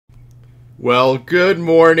Well, good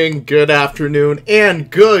morning, good afternoon, and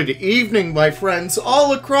good evening, my friends,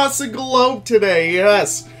 all across the globe today.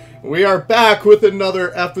 Yes, we are back with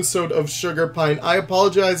another episode of Sugar Pine. I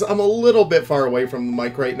apologize, I'm a little bit far away from the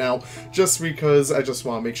mic right now, just because I just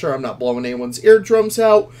want to make sure I'm not blowing anyone's eardrums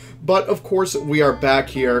out. But, of course, we are back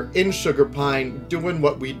here in Sugar Pine, doing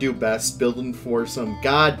what we do best, building for some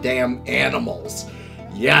goddamn animals.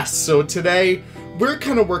 Yes, so today we're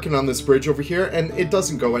kind of working on this bridge over here, and it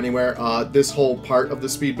doesn't go anywhere. This whole part of the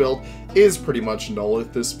speed build is pretty much null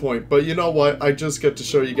at this point, but you know what? I just get to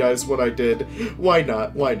show you guys what I did. Why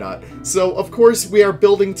not? Why not? So, of course, we are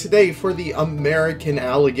building today for the American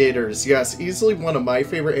alligators. Yes, easily one of my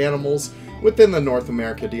favorite animals within the North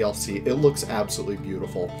America DLC. It looks absolutely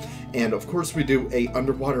beautiful. And of course we do a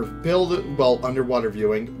underwater underwater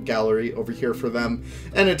viewing gallery over here for them.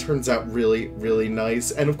 And it turns out really, really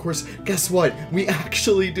nice. And of course, guess what? We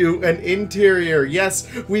actually do an interior. Yes,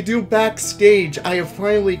 we do Backstage. I have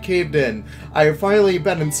finally caved in. I have finally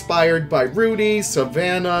been inspired by Rudy,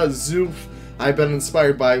 Savannah, Zoof. I've been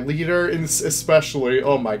inspired by Leader, especially.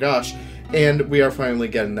 Oh my gosh. And we are finally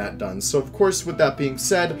getting that done. So of course, with that being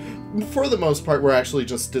said, for the most part, we're actually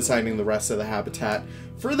just designing the rest of the habitat.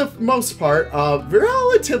 For the most part,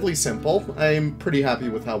 relatively simple. I'm pretty happy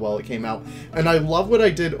with how well it came out. And I love what I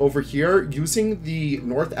did over here using the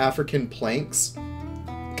North African planks.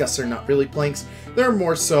 Guess they're not really planks. They're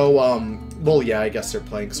more so, well, yeah, I guess they're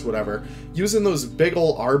planks, whatever. Using those big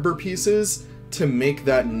ol' arbor pieces to make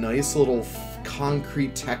that nice little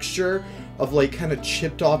concrete texture of like kind of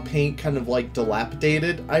chipped off paint, kind of like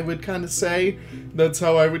dilapidated, I would kind of say. That's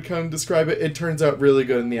how I would kind of describe it. It turns out really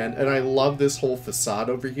good in the end, and I love this whole facade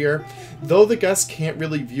over here. Though the guests can't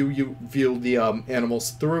really view the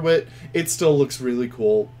animals through it, it still looks really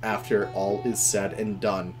cool after all is said and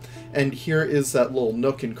done. And here is that little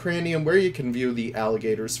nook and cranny where you can view the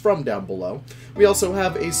alligators from down below. We also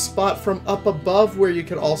have a spot from up above where you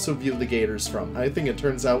can also view the gators from. I think it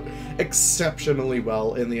turns out exceptionally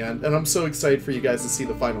well in the end, and I'm so excited for you guys to see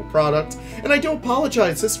the final product. And I do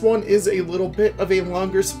apologize, this one is a little bit of a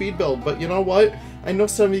longer speed build, but you know what? I know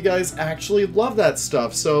some of you guys actually love that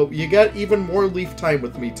stuff, so you get even more leaf time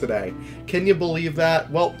with me today. Can you believe that?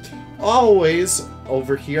 Well, always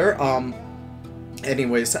over here,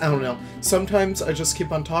 anyways, I don't know. Sometimes I just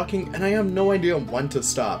keep on talking and I have no idea when to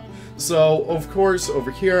stop. So, of course, over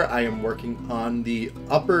here I am working on the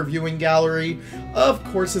upper viewing gallery. Of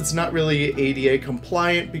course, it's not really ADA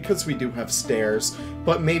compliant because we do have stairs,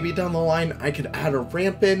 but maybe down the line I could add a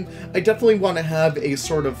ramp in. I definitely want to have a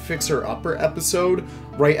sort of fixer-upper episode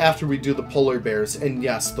right after we do the polar bears. And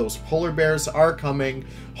yes, those polar bears are coming.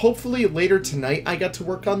 Hopefully later tonight I get to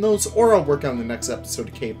work on those, or I'll work on the next episode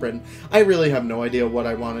of Capron. I really have no idea what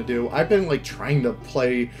I want to do. I've been like trying to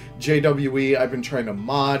play JWE, I've been trying to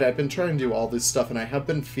mod, I've been trying to do all this stuff, and I have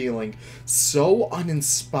been feeling so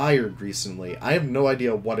uninspired recently. I have no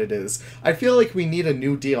idea what it is. I feel like we need a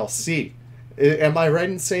new DLC. Am I right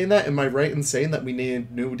in saying that? Am I right in saying that we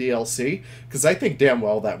need new DLC? Because I think damn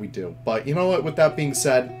well that we do. But you know what? With that being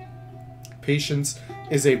said, patience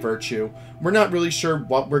is a virtue. We're not really sure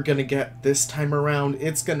what we're going to get this time around.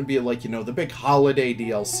 It's going to be like, you know, the big holiday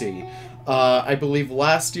DLC. I believe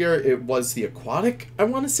last year it was the aquatic, I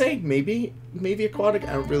want to say. Maybe aquatic,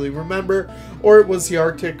 I don't really remember. Or it was the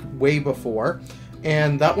Arctic way before.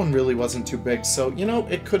 And that one really wasn't too big, so, you know,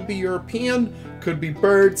 it could be European, could be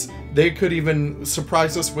birds, they could even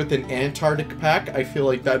surprise us with an Antarctic pack. I feel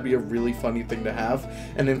like that'd be a really funny thing to have,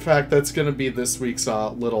 and in fact, that's going to be this week's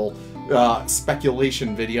little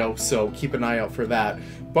speculation video, so keep an eye out for that.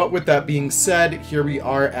 But with that being said, here we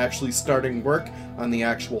are actually starting work on the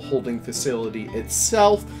actual holding facility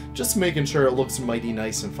itself, just making sure it looks mighty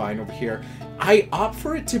nice and fine over here. I opt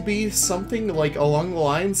for it to be something like along the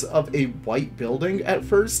lines of a white building at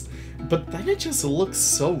first, but then it just looks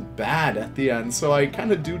so bad at the end, so I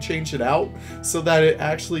kind of do change it out so that it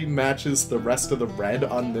actually matches the rest of the red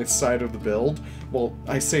on this side of the build. Well,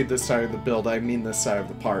 I say this side of the build, I mean this side of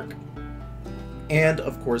the park. And,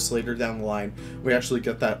 of course, later down the line, we actually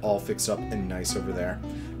get that all fixed up and nice over there.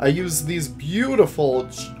 I use these beautiful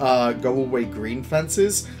go-away green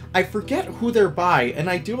fences. I forget who they're by, and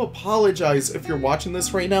I do apologize if you're watching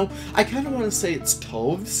this right now. I kind of want to say it's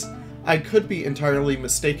Toves. I could be entirely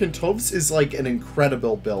mistaken. Toves is like an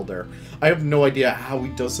incredible builder. I have no idea how he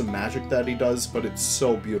does the magic that he does, but it's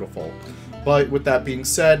so beautiful. But with that being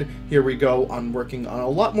said, here we go on working on a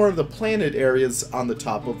lot more of the planted areas on the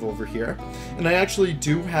top of over here. And I actually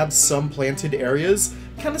do have some planted areas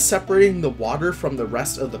kind of separating the water from the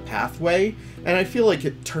rest of the pathway and I feel like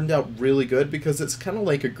it turned out really good because it's kind of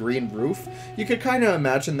like a green roof. You could kind of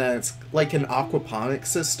imagine that it's like an aquaponic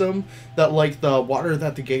system, that like the water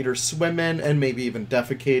that the gators swim in and maybe even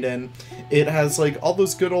defecate in, it has like all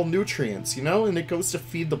those good old nutrients, you know, and it goes to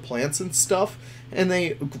feed the plants and stuff, and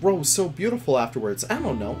they grow so beautiful afterwards. I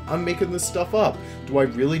don't know. I'm making this stuff up. Do I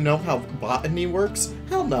really know how botany works?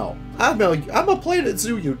 Hell no. I'm a Planet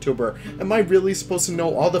Zoo YouTuber. Am I really supposed to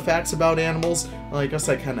know all the facts about animals? Well, I guess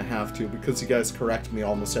I kind of have to, because you guys correct me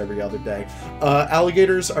almost every other day.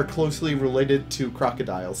 Alligators are closely related to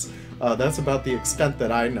crocodiles. That's about the extent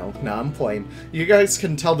that I know. Nah, I'm playing. You guys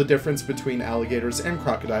can tell the difference between alligators and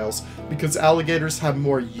crocodiles, because alligators have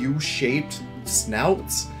more U-shaped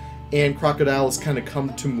snouts, and crocodiles kind of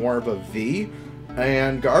come to more of a V,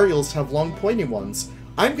 and gharials have long pointy ones.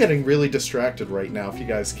 I'm getting really distracted right now, if you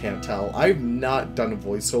guys can't tell. I've not done a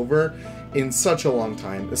voiceover in such a long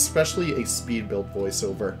time, especially a speed build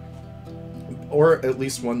voiceover, or at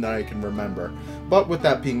least one that I can remember. But with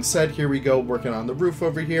that being said, here we go, working on the roof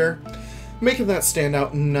over here, making that stand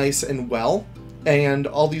out nice and well. And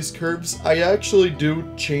all these curves, I actually do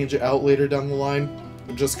change it out later down the line,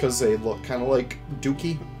 just because they look kind of like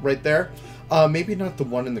dookie right there. Maybe not the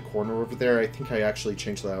one in the corner over there. I think I actually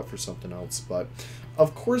changed that out for something else. But,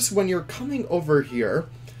 of course, when you're coming over here,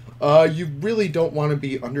 you really don't want to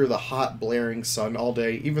be under the hot, blaring sun all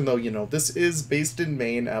day, even though, you know, this is based in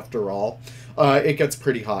Maine, after all. It gets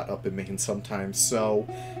pretty hot up in Maine sometimes, so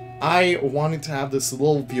I wanted to have this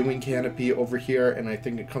little viewing canopy over here, and I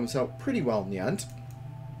think it comes out pretty well in the end.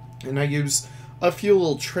 And I use a few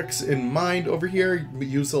little tricks in mind over here,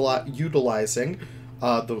 utilizing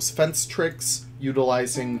those fence tricks,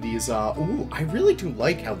 utilizing these, ooh, I really do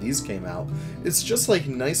like how these came out. It's just like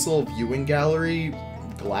nice little viewing gallery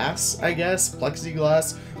glass, I guess,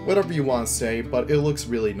 plexiglass, whatever you want to say, but it looks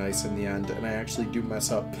really nice in the end, and I actually do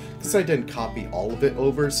mess up, because I didn't copy all of it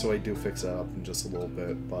over, so I do fix that up in just a little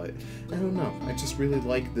bit, but I don't know, I just really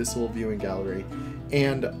like this little viewing gallery,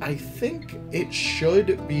 and I think it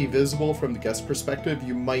should be visible from the guest perspective.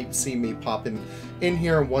 You might see me popping in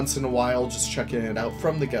here once in a while, just checking it out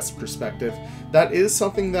from the guest perspective. That is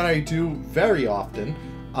something that I do very often.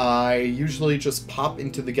 I usually just pop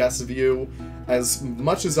into the guest view as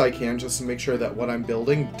much as I can, just to make sure that what I'm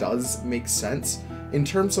building does make sense in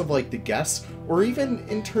terms of like the guests, or even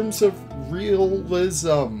in terms of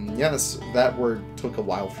realism. Yes, that word took a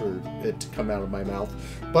while for it to come out of my mouth,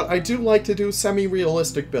 but I do like to do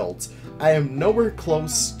semi-realistic builds. I am nowhere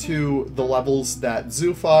close to the levels that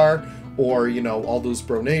Zoof are, or, you know, all those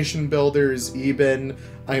Bronation builders, Eben.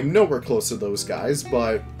 I am nowhere close to those guys,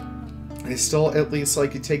 but I still at least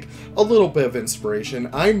like to take a little bit of inspiration.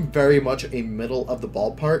 I'm very much a middle of the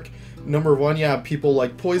ballpark. Number one, you have people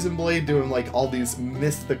like Poison Blade doing like all these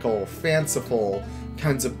mythical, fanciful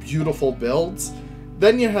kinds of beautiful builds.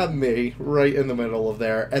 Then you have me right in the middle of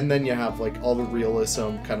there, and then you have like all the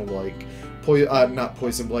realism, kind of like not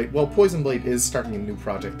Poison Blade. Well, Poison Blade is starting a new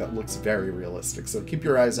project that looks very realistic, so keep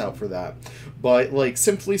your eyes out for that. But like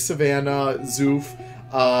Simply Savannah, Zoof,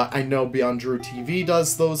 I know Beyond Drew TV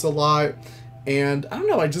does those a lot, and I don't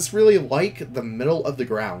know, I just really like the middle of the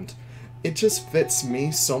ground. It just fits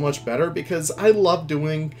me so much better, because I love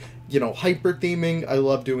doing, you know, hyper theming, I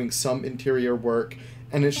love doing some interior work,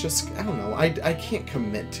 and it's just, I don't know, I can't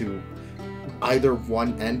commit to either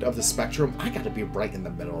one end of the spectrum. I gotta be right in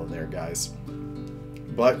the middle of there, guys.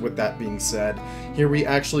 But with that being said, here we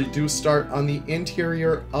actually do start on the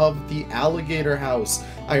interior of the alligator house.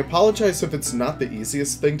 I apologize if it's not the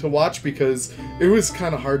easiest thing to watch, because it was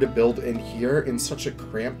kind of hard to build in here in such a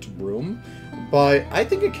cramped room, but I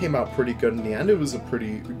think it came out pretty good in the end. It was a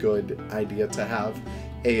pretty good idea to have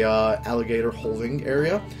a alligator holding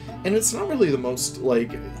area, and it's not really the most,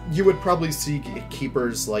 like, you would probably see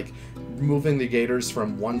keepers like moving the gators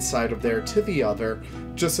from one side of there to the other,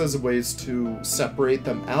 just as ways to separate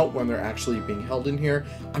them out when they're actually being held in here.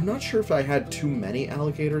 I'm not sure if I had too many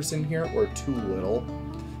alligators in here or too little.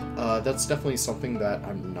 That's definitely something that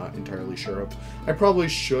I'm not entirely sure of. I probably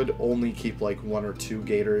should only keep like 1 or 2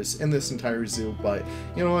 gators in this entire zoo, but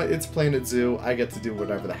you know what, it's Planet Zoo, I get to do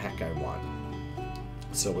whatever the heck I want.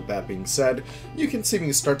 So with that being said, you can see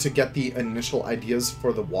me start to get the initial ideas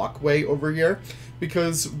for the walkway over here,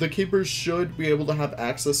 because the keepers should be able to have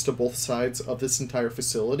access to both sides of this entire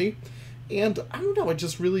facility. And I don't know, I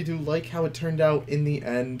just really do like how it turned out in the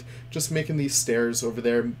end, just making these stairs over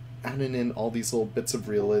there, adding in all these little bits of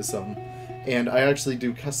realism. And I actually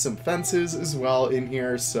do custom fences as well in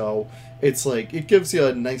here, so it's like, it gives you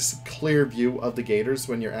a nice clear view of the gators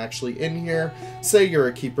when you're actually in here. Say you're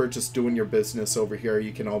a keeper just doing your business over here,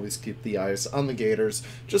 you can always keep the eyes on the gators,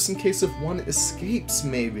 just in case if one escapes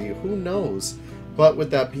maybe, who knows. But with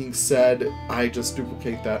that being said, I just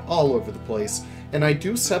duplicate that all over the place. And I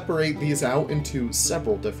do separate these out into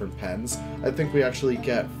several different pens. I think we actually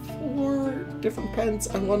get 4 different pens,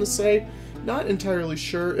 I want to say. Not entirely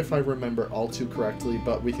sure if I remember all too correctly,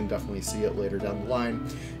 but we can definitely see it later down the line.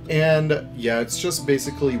 And yeah, it's just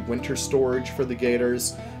basically winter storage for the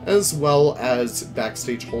gators, as well as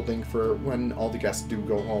backstage holding for when all the guests do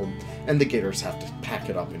go home, and the gators have to pack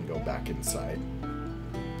it up and go back inside.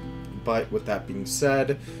 But with that being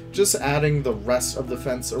said, just adding the rest of the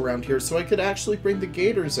fence around here so I could actually bring the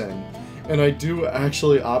gators in. And I do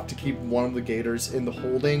actually opt to keep one of the gators in the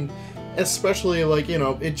holding, especially, like, you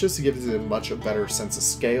know, it just gives it a much better sense of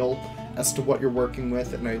scale as to what you're working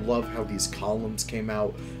with. And I love how these columns came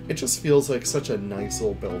out. It just feels like such a nice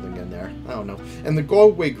little building in there. I don't know. And the go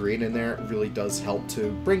away green in there really does help to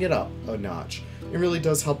bring it up a notch. It really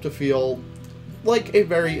does help to feel like a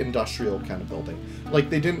very industrial kind of building. Like,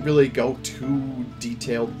 they didn't really go too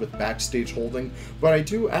detailed with backstage holding, but I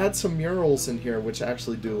do add some murals in here which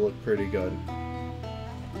actually do look pretty good.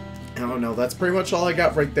 I don't know, that's pretty much all I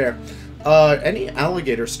got right there. Any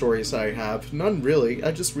alligator stories I have? None really.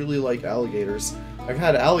 I just really like alligators. I've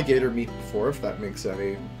had alligator meat before, if that makes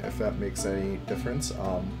any difference.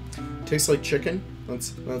 Tastes like chicken.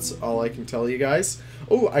 That's all I can tell you guys.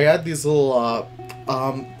 Oh, I add these little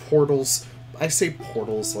portals. I say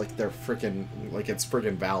portals like they're freaking, like it's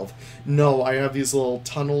friggin' Valve. No, I have these little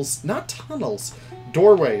tunnels, not tunnels,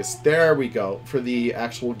 doorways. There we go, for the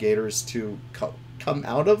actual gators to come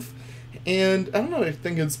out of. And I don't know, I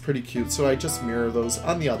think it's pretty cute, so I just mirror those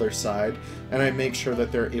on the other side, and I make sure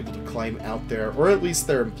that they're able to climb out there, or at least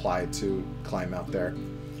they're implied to climb out there.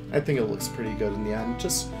 I think it looks pretty good in the end,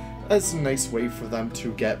 just as a nice way for them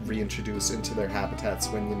to get reintroduced into their habitats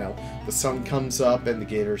when, you know, the sun comes up and the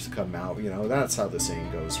gators come out. You know, that's how the saying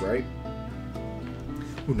goes, right?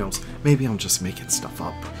 Who knows? Maybe I'm just making stuff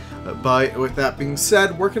up. But with that being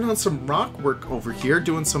said, working on some rock work over here,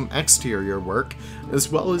 doing some exterior work, as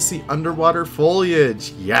well as the underwater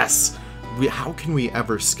foliage. Yes! How can we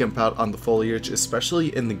ever skimp out on the foliage,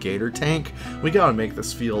 especially in the gator tank? We gotta make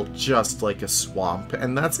this feel just like a swamp,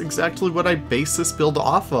 and that's exactly what I base this build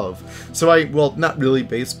off of. So well, not really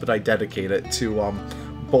base, but I dedicate it to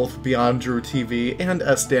both Beyond Drew TV and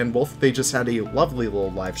SDan. Both, they just had a lovely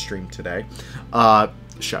little live stream today.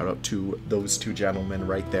 Shout out to those two gentlemen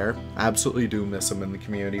right there. Absolutely do miss them in the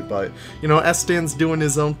community, but, you know, SDan's doing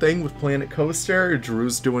his own thing with Planet Coaster,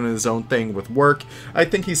 Drew's doing his own thing with work. I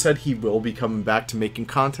think he said he will be coming back to making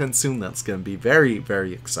content soon. That's going to be very,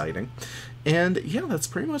 very exciting. And yeah, that's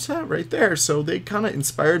pretty much that right there. So they kind of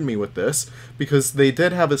inspired me with this, because they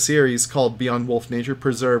did have a series called Beyond Wolf Nature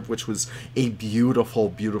Preserve, which was a beautiful,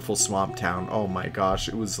 beautiful swamp town. Oh my gosh,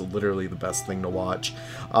 it was literally the best thing to watch.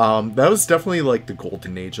 That was definitely like the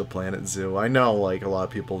golden age of Planet Zoo. I know, like, a lot of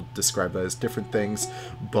people describe that as different things,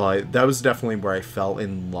 but that was definitely where I fell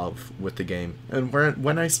in love with the game, and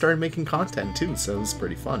when I started making content too, so it was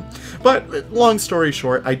pretty fun. But long story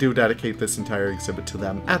short, I do dedicate this entire exhibit to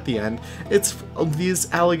them at the end. These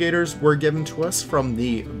alligators were given to us from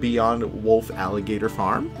the Beyond Wolf Alligator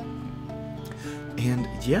Farm. And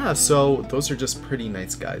yeah, so those are just pretty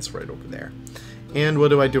nice guys right over there. And what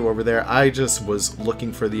do I do over there? I just was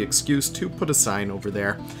looking for the excuse to put a sign over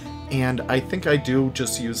there. And I think I do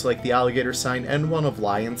just use like the alligator sign and one of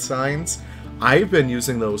Lion's signs. I've been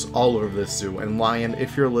using those all over this zoo. And Lion,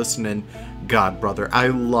 if you're listening, God, brother, I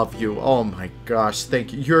love you. Oh my gosh,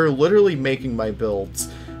 thank you. You're literally making my builds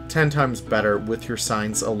 10 times better with your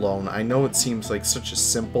signs alone. I know it seems like such a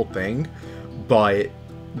simple thing, but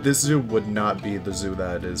this zoo would not be the zoo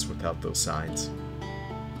that it is without those signs.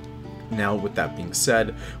 Now, with that being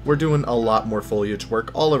said, we're doing a lot more foliage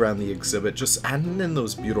work all around the exhibit, just adding in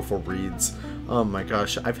those beautiful reeds. Oh my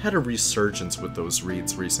gosh, I've had a resurgence with those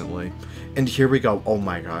reeds recently. And here we go. Oh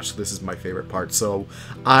my gosh, this is my favorite part. So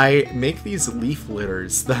I make these leaf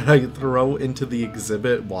litters that I throw into the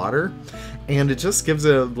exhibit water, and it just gives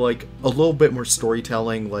it like a little bit more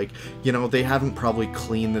storytelling. Like, you know, they haven't probably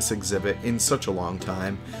cleaned this exhibit in such a long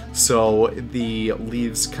time, so the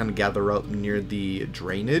leaves kind of gather up near the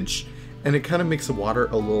drainage, and it kind of makes the water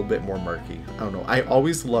a little bit more murky. I don't know, I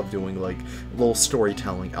always love doing like little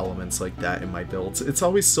storytelling elements like that in my builds. It's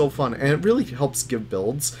always so fun, and it really helps give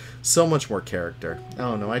builds so much more character. I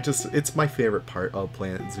don't know, it's my favorite part of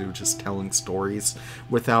Planet Zoo, just telling stories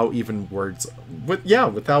without even words,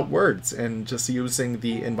 without words, and just using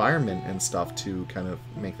the environment and stuff to kind of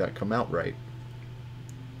make that come out right.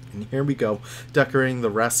 And here we go, decorating the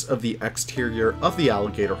rest of the exterior of the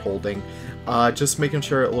alligator holding, just making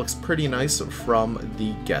sure it looks pretty nice from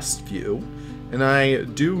the guest view. And I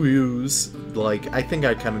do use, like, I think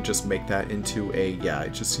I kind of just make that into a, I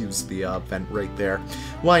just use the vent right there.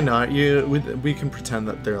 Why not? We can pretend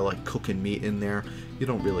that they're like cooking meat in there. You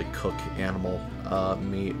don't really cook animal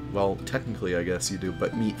meat. Well, technically I guess you do,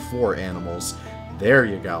 but meat for animals. There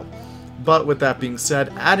you go. But with that being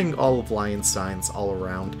said, adding all of lion signs all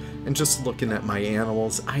around and just looking at my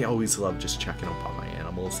animals, I always love just checking up on my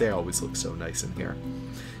animals. They always look so nice in here.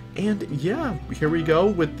 And yeah, here we go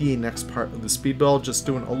with the next part of the speed build, just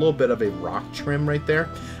doing a little bit of a rock trim right there.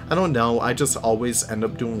 I don't know, I just always end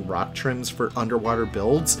up doing rock trims for underwater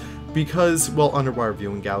builds because, well, underwater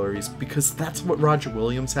viewing galleries, because that's what Roger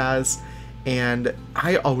Williams has. And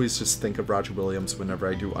I always just think of Roger Williams whenever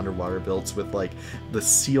I do underwater builds with like the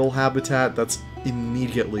seal habitat. That's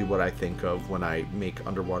immediately what I think of when I make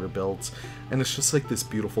underwater builds. And it's just like this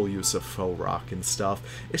beautiful use of faux rock and stuff.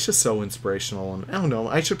 It's just so inspirational, and I don't know,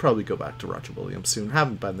 I should probably go back to Roger Williams soon.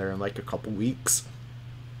 Haven't been there in like a couple weeks.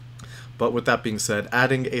 But with that being said,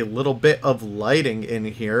 adding a little bit of lighting in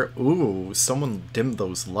here. Ooh, someone dimmed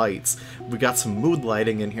those lights. We got some mood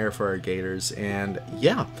lighting in here for our gators, and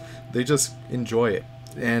yeah, they just enjoy it.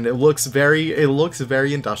 And it looks very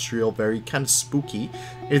industrial, very kind of spooky.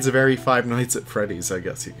 It's very Five Nights at Freddy's, I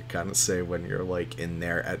guess you could kind of say, when you're like in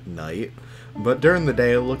there at night. But during the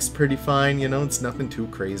day it looks pretty fine, you know, it's nothing too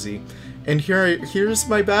crazy. And here's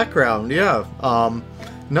my background, yeah.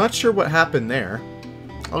 Not sure what happened there.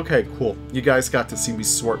 Okay, cool. You guys got to see me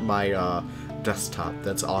sort my desktop.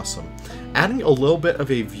 That's awesome. Adding a little bit of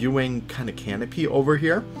a viewing kind of canopy over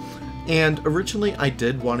here. And originally I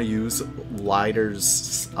did want to use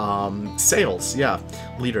Leader's sails. Yeah,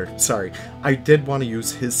 Leader, sorry. I did want to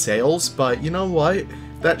use his sails, but you know what?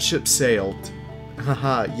 That ship sailed.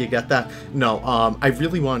 Haha, you get that? No, I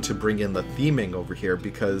really wanted to bring in the theming over here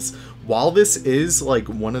because while this is like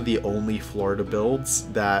one of the only Florida builds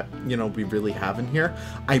that, you know, we really have in here,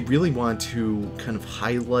 I really want to kind of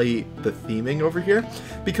highlight the theming over here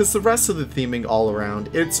because the rest of the theming all around,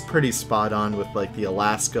 it's pretty spot on with like the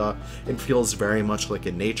Alaska. It feels very much like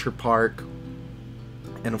a nature park.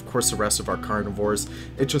 And of course the rest of our carnivores,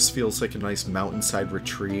 it just feels like a nice mountainside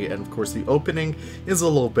retreat. And of course the opening is a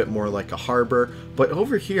little bit more like a harbor. But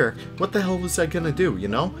over here, what the hell was I gonna do, you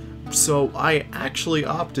know? So I actually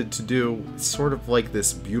opted to do sort of like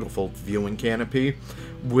this beautiful viewing canopy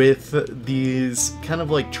with these kind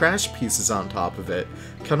of like trash pieces on top of it.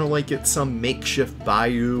 Kind of like it's some makeshift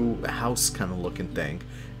bayou house kind of looking thing.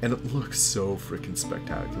 And it looks so freaking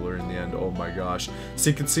spectacular in the end, oh my gosh. So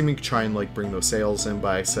you can see me try and like bring those sails in,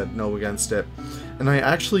 but I said no against it. And I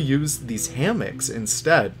actually used these hammocks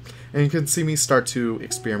instead. And you can see me start to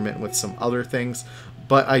experiment with some other things.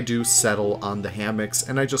 But I do settle on the hammocks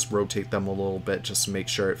and I just rotate them a little bit just to make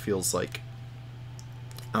sure it feels like,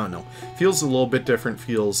 I don't know, feels a little bit different,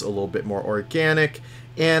 feels a little bit more organic.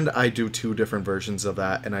 And I do 2 different versions of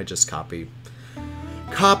that and I just copy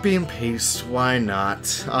and paste, why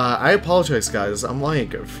not? I apologize guys, I'm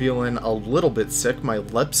like feeling a little bit sick. My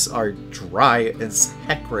lips are dry as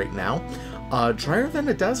heck right now. Drier than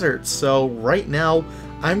a desert, so right now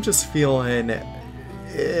I'm just feeling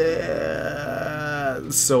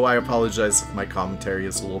so I apologize if my commentary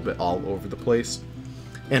is a little bit all over the place.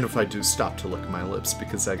 And if I do stop to lick my lips,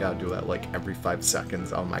 because I gotta do that like every 5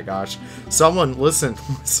 seconds. Oh my gosh. Someone, listen.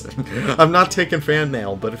 I'm not taking fan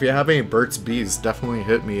mail, but if you have any Burt's Bees, definitely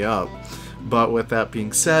hit me up. But with that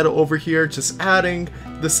being said, over here, just adding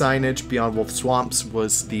the signage. Beyond Wolf Swamps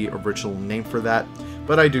was the original name for that.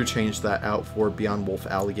 But I do change that out for Beyond Wolf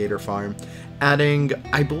Alligator Farm. Adding,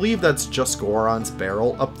 I believe that's just Goron's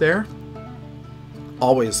barrel up there.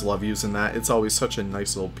 Always love using that. It's always such a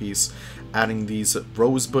nice little piece. Adding these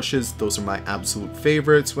rose bushes, those are my absolute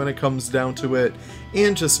favorites when it comes down to it.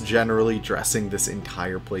 And just generally dressing this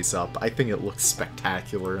entire place up. I think it looks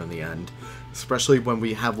spectacular in the end. Especially when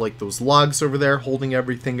we have like those logs over there holding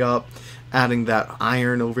everything up. Adding that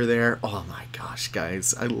iron over there. Oh my gosh,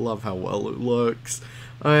 guys. I love how well it looks.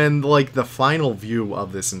 And like the final view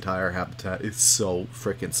of this entire habitat is so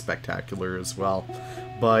freaking spectacular as well.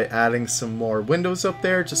 By adding some more windows up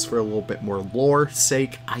there just for a little bit more lore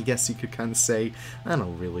sake, I guess you could kind of say. I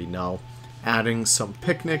don't really know. Adding some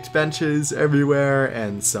picnic benches everywhere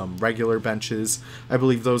and some regular benches. I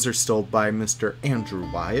believe those are still by Mr.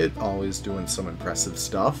 Andrew Wyatt, always doing some impressive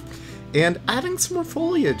stuff. And adding some more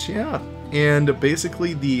foliage, yeah. And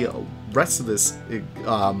basically the rest of this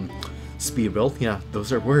speed build, yeah,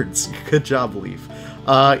 those are words. Good job, Leaf.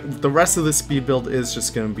 The rest of the speed build is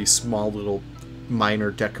just going to be small little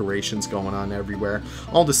minor decorations going on everywhere.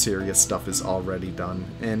 All the serious stuff is already done,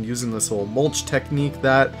 and using this whole mulch technique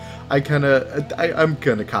that I'm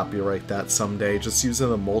gonna copyright that someday, just using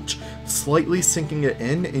the mulch, slightly sinking it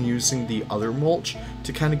in and using the other mulch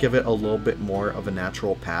to kind of give it a little bit more of a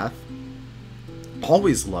natural path.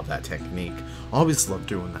 Always love that technique, always love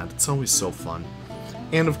doing that, it's always so fun.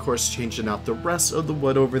 And of course changing out the rest of the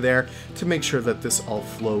wood over there to make sure that this all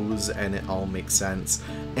flows and it all makes sense.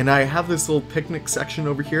 And I have this little picnic section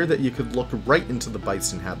over here that you could look right into the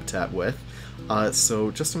bison habitat with.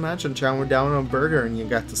 So just imagine chowing down on a burger and you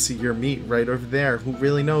got to see your meat right over there. Who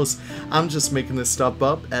really knows? I'm just making this stuff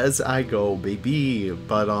up as I go, baby.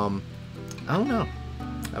 But I don't know.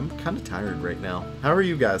 I'm kind of tired right now. How are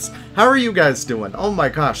you guys? How are you guys doing? Oh my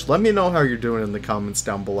gosh, let me know how you're doing in the comments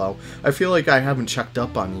down below. I feel like I haven't checked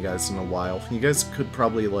up on you guys in a while. You guys could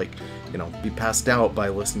probably, like, you know, be passed out by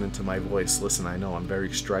listening to my voice. Listen, I know I'm very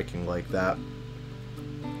striking like that.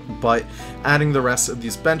 But adding the rest of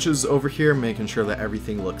these benches over here, making sure that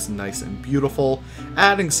everything looks nice and beautiful.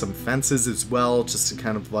 Adding some fences as well, just to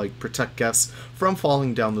kind of like protect guests from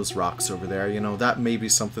falling down those rocks over there. You know, that may be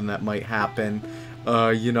something that might happen.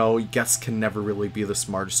 You know, guests can never really be the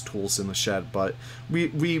smartest tools in the shed, but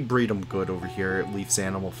we breed them good over here at Leaf's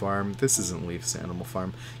Animal Farm. This isn't Leaf's Animal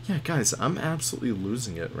Farm. Yeah, guys, I'm absolutely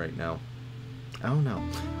losing it right now. I don't know.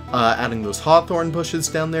 Adding those hawthorn bushes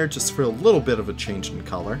down there just for a little bit of a change in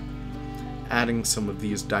color. Adding some of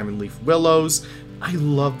these diamond leaf willows. I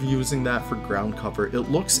love using that for ground cover.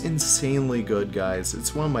 It looks insanely good, guys.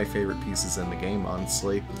 It's one of my favorite pieces in the game,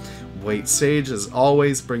 honestly. White sage, as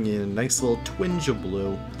always, bringing in a nice little twinge of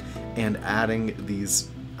blue. And adding these,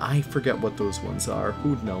 I forget what those ones are,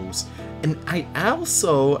 who knows. And I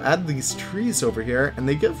also add these trees over here, and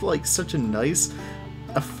they give like such a nice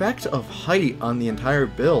effect of height on the entire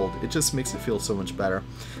build. It just makes it feel so much better.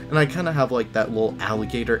 And I kind of have like that little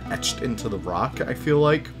alligator etched into the rock, I feel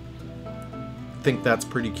like. Think that's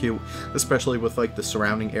pretty cute, especially with like the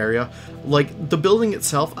surrounding area. Like the building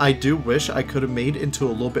itself, I do wish I could have made into a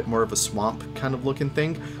little bit more of a swamp kind of looking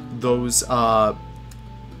thing. Those are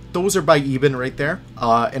by Eben right there,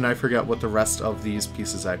 and I forget what the rest of these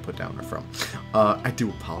pieces I put down are from. I do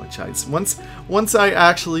apologize. Once I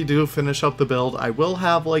actually do finish up the build, I will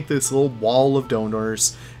have like this little wall of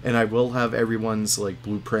donors, and I will have everyone's like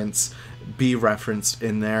blueprints be referenced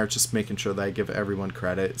in there, just making sure that I give everyone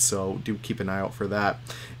credit, so do keep an eye out for that.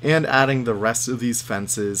 And adding the rest of these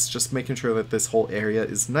fences, just making sure that this whole area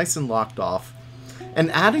is nice and locked off.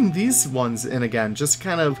 And adding these ones in again, just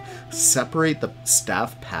kind of separate the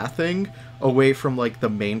staff pathing away from like the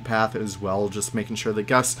main path as well, just making sure the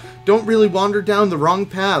guests don't really wander down the wrong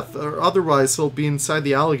path, or otherwise they'll be inside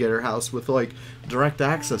the alligator house with like direct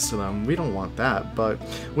access to them. We don't want that. But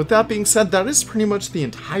with that being said, that is pretty much the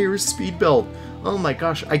entire speed build. Oh my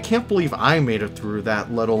gosh, I can't believe I made it through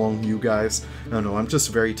that, let alone you guys. I don't know, I'm just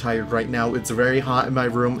very tired right now. It's very hot in my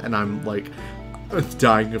room and I'm like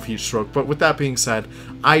dying of heat stroke. But with that being said,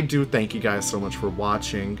 I do thank you guys so much for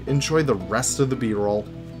watching. Enjoy the rest of the B-roll.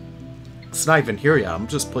 It's not even here yet, I'm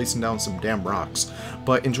just placing down some damn rocks.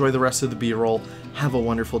 But enjoy the rest of the B-roll, have a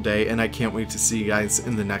wonderful day, and I can't wait to see you guys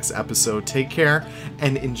in the next episode. Take care,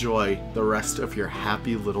 and enjoy the rest of your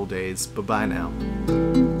happy little days. Bye-bye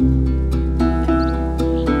now.